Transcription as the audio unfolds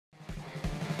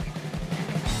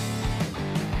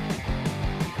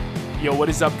Yo, what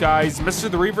is up, guys?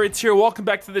 MrTheRevertz here. Welcome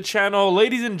back to the channel.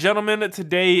 Ladies and gentlemen,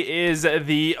 today is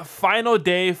the final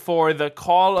day for the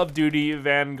Call of Duty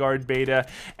Vanguard beta.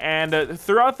 And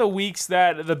throughout the weeks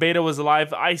that the beta was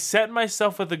live, I set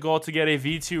myself with the goal to get a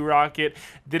V2 rocket.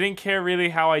 Didn't care really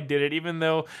how I did it, even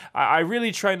though I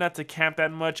really tried not to camp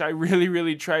that much. I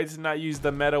really tried to not use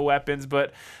the meta weapons.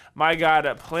 But my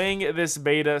God, playing this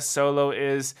beta solo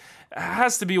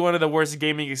has to be one of the worst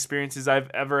gaming experiences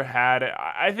I've ever had.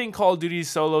 I think Call of Duty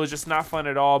solo is just not fun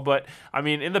at all, but I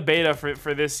mean, in the beta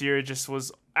for this year, it just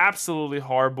was absolutely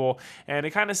horrible. And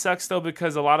it kind of sucks though,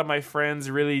 because a lot of my friends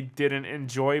really didn't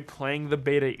enjoy playing the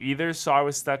beta either, so I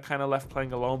was stuck kind of left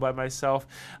playing alone by myself.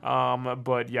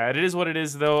 But yeah, it is what it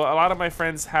is though. A lot of my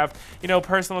friends have, you know,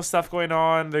 personal stuff going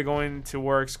on. They're going to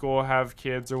work, school, have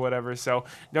kids or whatever, so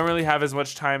don't really have as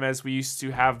much time as we used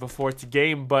to have before to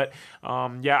game. But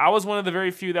yeah, I was one of the very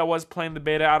few that was playing the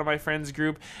beta out of my friends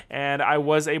group, and I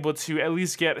was able to at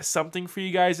least get something for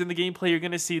you guys in the gameplay. You're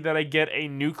gonna see that I get a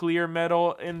nuclear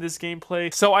medal in this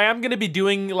gameplay. So I am going to be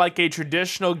doing like a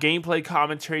traditional gameplay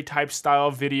commentary type style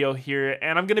video here,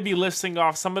 and I'm going to be listing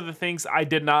off some of the things I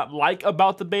did not like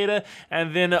about the beta,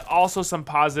 and then also some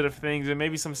positive things and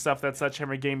maybe some stuff that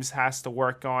Sledgehammer Games has to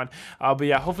work on. But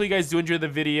yeah, hopefully you guys do enjoy the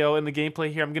video. In the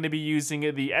gameplay here, I'm going to be using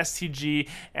the STG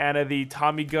and the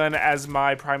Tommy gun as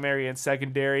my primary and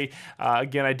secondary.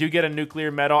 Again, I do get a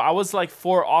nuclear medal. I was like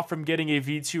 4 off from getting a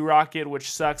V2 rocket, which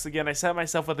sucks. Again, I set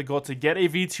myself with a goal to get a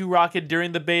V2 rocket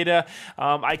during the beta.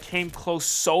 I came close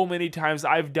so many times.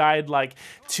 I've died like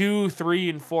 2, 3,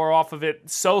 and 4 off of it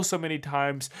so many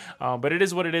times. But it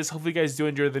is what it is. Hopefully you guys do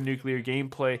enjoy the nuclear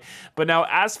gameplay. But now,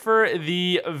 as for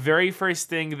the very first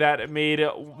thing that made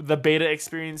the beta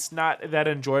experience not that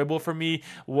enjoyable for me,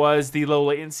 was the low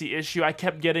latency issue. I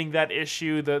kept getting that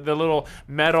issue, the little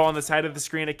medal on the side of the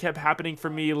screen. It kept happening for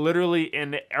me literally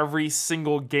in every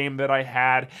single game that I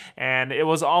had, and it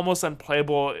was almost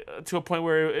unplayable to a point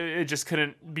where it just couldn't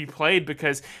be played,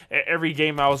 because every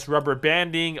game I was rubber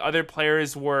banding, other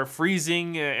players were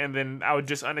freezing, and then I would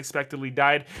just unexpectedly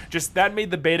die. Just that made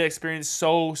the beta experience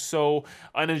so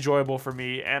unenjoyable for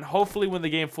me. And hopefully when the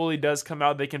game fully does come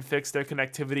out, they can fix their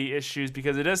connectivity issues,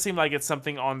 because it does seem like it's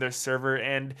something on their server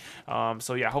end.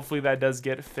 So yeah, hopefully that does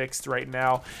get fixed right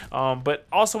now. But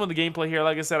also in the gameplay here,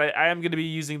 like I said, I am going to be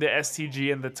using the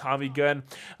STG and the Tommy gun,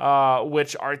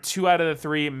 which are 2 out of the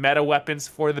 3 meta weapons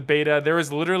for the beta. There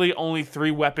is literally only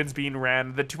 3 weapons being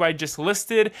ran, the 2 I just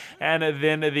listed, and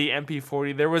then the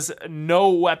MP40. There was no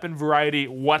weapon variety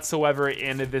whatsoever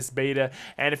in this beta,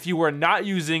 and if you were not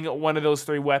using one of those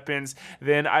 3 weapons,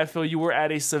 then I feel you were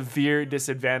at a severe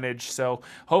disadvantage. So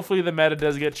hopefully the meta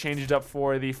does get changed up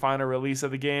for the final release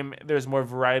of the game. There's more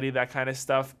variety, that kind of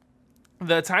stuff.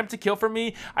 The time to kill for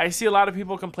me, I see a lot of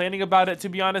people complaining about it. To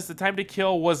be honest, the time to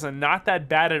kill was not that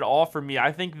bad at all for me.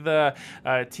 I think the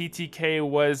TTK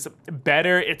was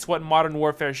better. It's what Modern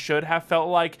Warfare should have felt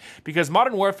like, because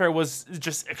Modern Warfare was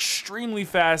just extremely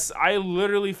fast. I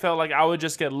literally felt like I would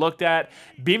just get looked at,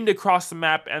 beamed across the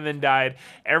map, and then died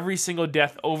every single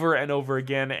death over and over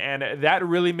again. And that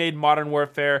really made Modern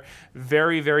Warfare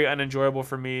very unenjoyable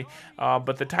for me.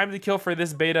 But the time to kill for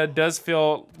this beta does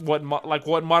feel like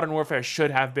what Modern Warfare should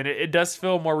have been. It does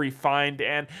feel more refined,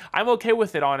 and I'm okay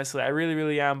with it, honestly. I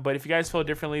really am. But if you guys feel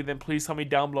differently, then please tell me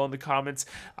down below in the comments.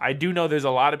 I do know there's a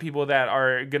lot of people that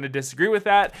are gonna disagree with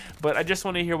that, but I just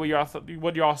want to hear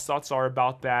what y'all's thoughts are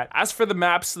about that. As for the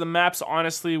maps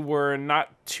honestly were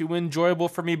not too enjoyable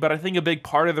for me, but I think a big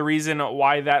part of the reason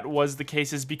why that was the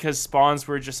case is because spawns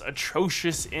were just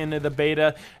atrocious in the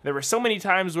beta. There were so many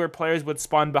times where players would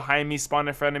spawn behind me, spawn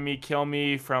in front of me, kill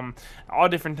me from all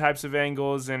different types of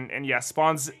angles, and yeah,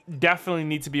 spawns definitely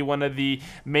need to be one of the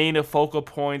main focal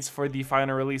points for the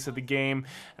final release of the game,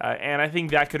 and I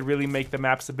think that could really make the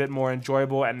maps a bit more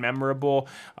enjoyable and memorable.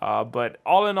 But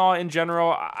all in all, in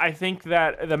general, I think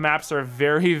that the maps are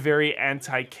very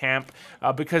anti-camp,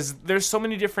 because there's so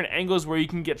many different angles where you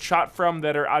can get shot from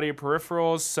that are out of your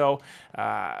peripherals. So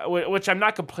which I'm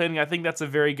not complaining. I think that's a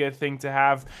very good thing to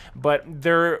have, but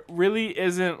there really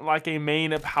isn't like a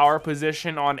main power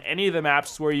position on any of the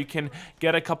maps where you can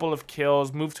get a couple of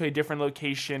kills, move to a different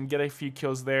location, get a few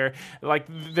kills there. Like,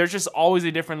 there's just always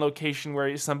a different location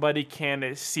where somebody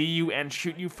can see you and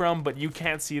shoot you from, but you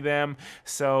can't see them.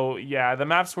 So yeah, the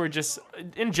maps were just,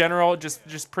 in general,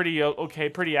 just pretty okay,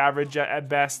 pretty average at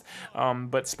best.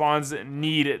 But spawns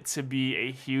need it to be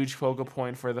a huge focal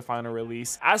point for the final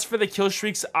release. As for the kill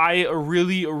streaks, I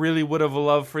really would have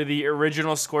loved for the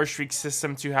original score streak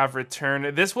system to have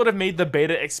returned. This would have made the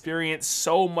beta experience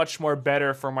so much more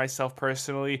better for myself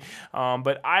personally.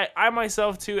 But I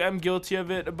myself too am guilty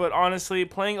of it. But honestly,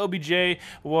 playing OBJ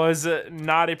was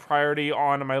not a priority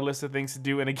on my list of things to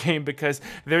do in a game because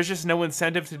there's just no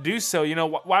incentive to do so. You know,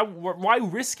 why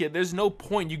risk it? There's no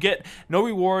point. You get no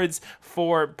rewards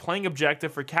for playing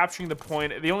objective, for capturing the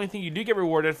point. The only thing you do get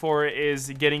rewarded for is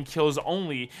getting kills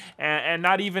only, and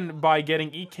not even by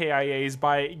getting EKIAs,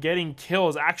 by getting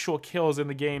kills, actual kills in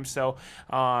the game. So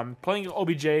playing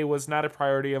OBJ was not a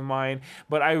priority of mine,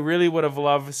 but I really would have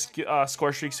loved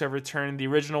score streaks to have returned. The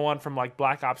original one from like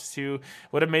Black Ops 2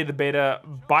 would have made the beta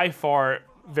by far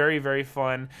very, very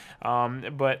fun.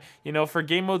 But you know, for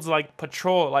game modes like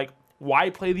Patrol, like,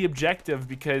 why play the objective?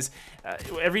 Because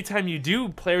every time you do,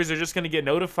 players are just going to get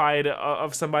notified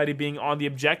of somebody being on the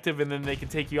objective, and then they can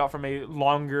take you out from a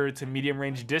longer to medium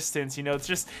range distance. You know, it's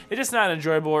just not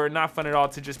enjoyable or not fun at all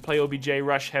to just play OBJ,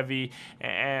 rush heavy,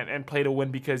 and play to win,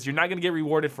 because you're not going to get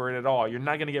rewarded for it at all. You're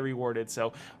not going to get rewarded.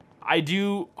 So I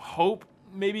do hope,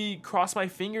 maybe cross my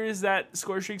fingers, that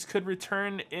score streaks could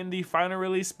return in the final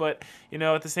release, but you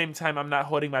know, at the same time, I'm not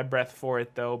holding my breath for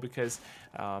it though, because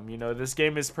you know, this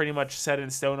game is pretty much set in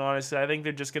stone, honestly. I think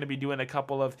they're just going to be doing a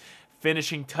couple of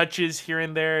finishing touches here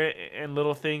and there, and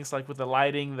little things like with the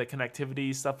lighting, the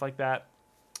connectivity, stuff like that.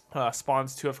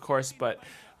 Spawns too, of course, but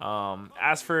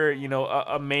as for, you know,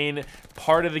 a main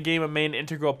part of the game, a main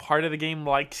integral part of the game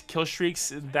like kill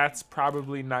streaks, that's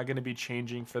probably not going to be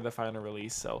changing for the final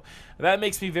release. So that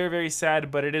makes me very, very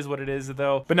sad, but it is what it is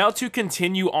though. But now to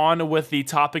continue on with the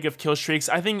topic of kill streaks,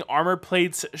 I think armor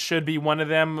plates should be one of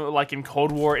them, like in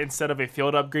Cold War, instead of a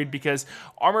field upgrade, because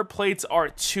armor plates are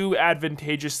too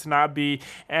advantageous to not be,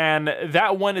 and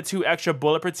that 1 to 2 extra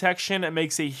bullet protection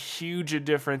makes a huge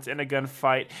difference in a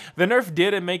gunfight. The nerf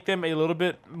did make them a little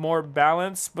bit more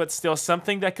balanced, but still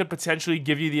something that could potentially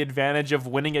give you the advantage of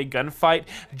winning a gunfight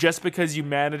just because you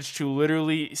managed to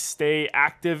literally stay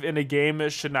active in a game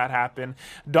should not happen.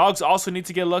 Dogs also need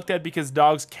to get looked at, because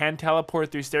dogs can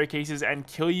teleport through staircases and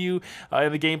kill you.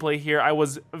 In the gameplay here, I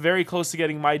was very close to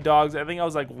getting my dogs. I think I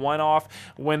was like 1 off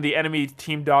when the enemy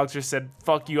team dogs just said,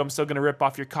 fuck you, I'm still gonna rip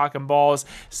off your cock and balls.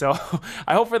 So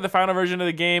I hope for the final version of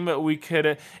the game we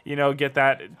could, you know, get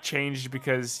that changed,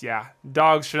 because yeah,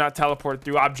 dogs should not teleport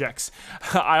through objects.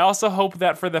 I also hope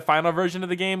that for the final version of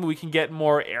the game we can get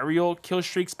more aerial kill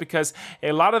streaks, because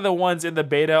a lot of the ones in the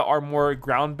beta are more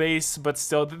ground based, but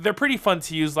still they're pretty fun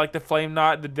to use, like the Flame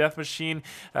Knot, the Death Machine.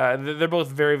 They're both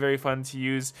very, very fun to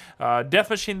use. Death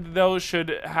Machine though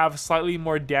should have slightly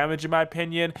more damage in my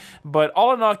opinion, but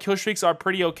all in all, kill streaks are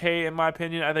pretty okay in my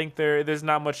opinion. I think there's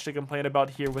not much to complain about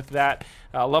here with that.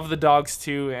 Love the dogs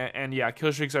too, and yeah,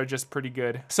 kill streaks are just pretty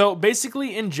good. So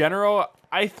basically, in general,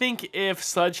 I think if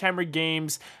Sledgehammer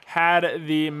Games had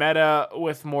the meta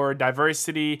with more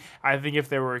diversity, I think if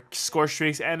there were score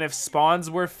streaks and if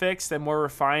spawns were fixed and more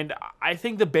refined, I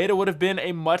think the beta would have been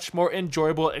a much more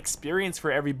enjoyable experience for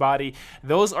everybody.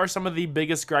 Those are some of the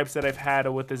biggest gripes that I've had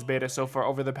with this beta so far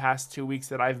over the past 2 weeks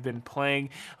that I've been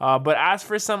playing. But as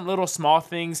for some little small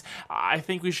things, I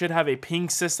think we should have a ping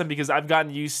system, because I've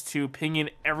gotten used to pinging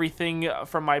everything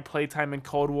from my playtime in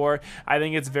Cold War. I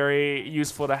think it's very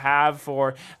useful to have for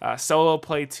solo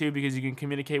play too, because you can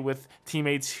communicate with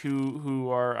teammates who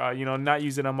are you know, not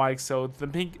using a mic. So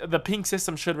the ping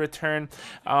system should return.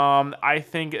 I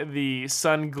think the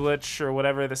sun glitch or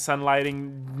whatever, the sun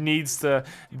lighting, needs to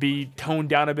be toned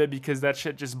down a bit, because that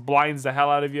shit just blinds the hell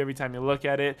out of you every time you look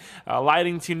at it.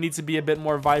 Lighting too needs to be a bit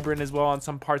more vibrant as well on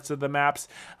some parts of the maps.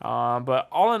 But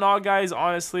all in all, guys,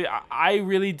 honestly, I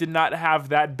really did not have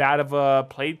that bad of a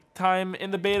play time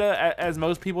in the beta as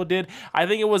most people did. I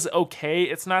think it was okay.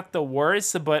 It's not the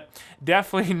worst, but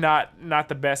definitely not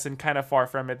the best, and kind of far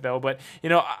from it though. But you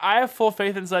know, I have full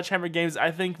faith in Sledgehammer Games. I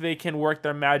think they can work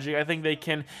their magic. I think they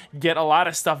can get a lot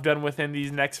of stuff done within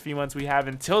these next few months we have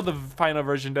until the final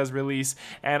version does release,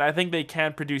 and I think they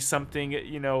can produce something,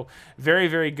 you know, very,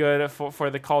 very good for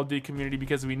the Call of Duty community,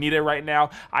 because we need it right now.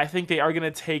 I think they are going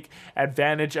to take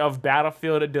advantage of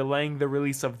Battlefield delaying the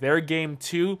release of their game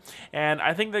too, and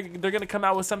I think they're going to come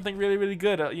out with something really, really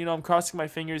good. You know, I'm crossing my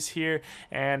fingers here,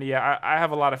 and yeah, I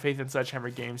have a lot of faith in Sledgehammer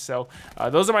Games. So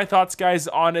those are my thoughts, guys,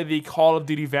 on the Call of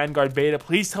Duty Vanguard beta.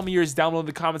 Please tell me yours down below in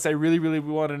the comments. I really, really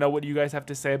want to know what you guys have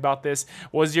to say about this.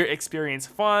 Was your experience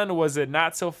fun? Was it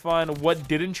not so fun? What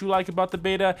didn't you like about the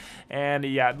beta? And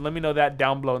yeah, let me know that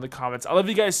down below in the comments. I love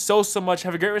you guys so much.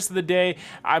 Have a great rest of the day.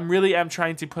 I really am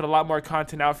trying to put a lot more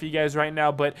content out for you guys right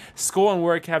now, but school and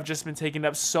work have just been taking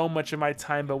up so much of my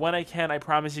time. But when I can, I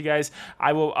promise promise you guys,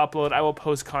 I will upload, I will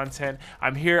post content.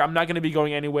 I'm here. I'm not going to be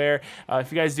going anywhere.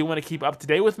 If you guys do want to keep up to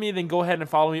date with me, then go ahead and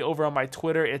follow me over on my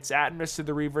Twitter. It's at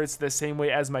MrTheRevertz, the same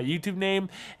way as my YouTube name.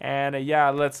 And yeah,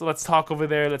 let's talk over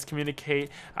there. Let's communicate.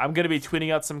 I'm going to be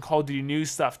tweeting out some Call of Duty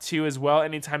news stuff too as well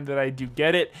anytime that I do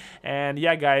get it. And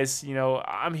yeah, guys, you know,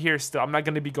 I'm here still. I'm not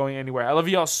going to be going anywhere. I love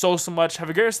you all so much. Have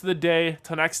a great rest of the day.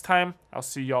 Till next time, I'll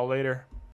see y'all later.